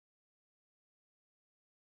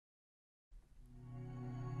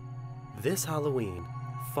This Halloween,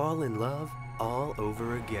 fall in love all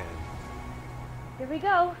over again. Here we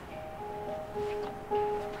go.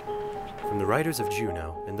 From the writers of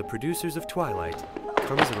Juno and the producers of Twilight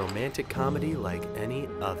comes a romantic comedy like any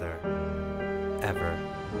other. Ever.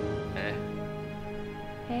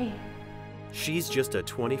 Hey. She's just a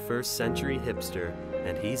 21st century hipster,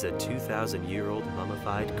 and he's a 2,000-year-old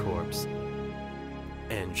mummified corpse.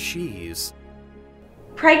 And she's...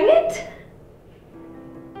 pregnant?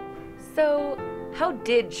 So, how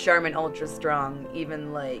did Charmin Ultra Strong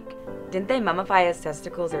even, didn't they mummify his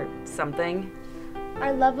testicles or something?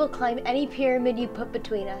 Our love will climb any pyramid you put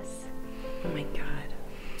between us. Oh my god.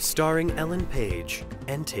 Starring Ellen Page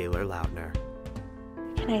and Taylor Lautner.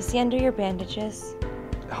 Can I see under your bandages?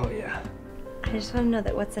 Oh, yeah. I just want to know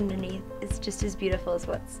that what's underneath is just as beautiful as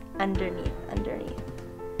what's underneath.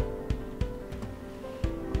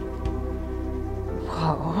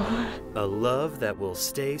 Whoa. A love that will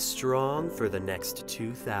stay strong for the next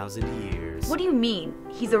 2,000 years. What do you mean?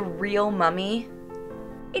 He's a real mummy?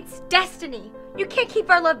 It's destiny. You can't keep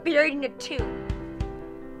our love buried in a tomb.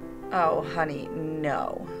 Oh, honey,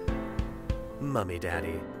 no. Mummy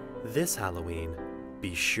Daddy, this Halloween,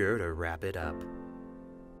 be sure to wrap it up.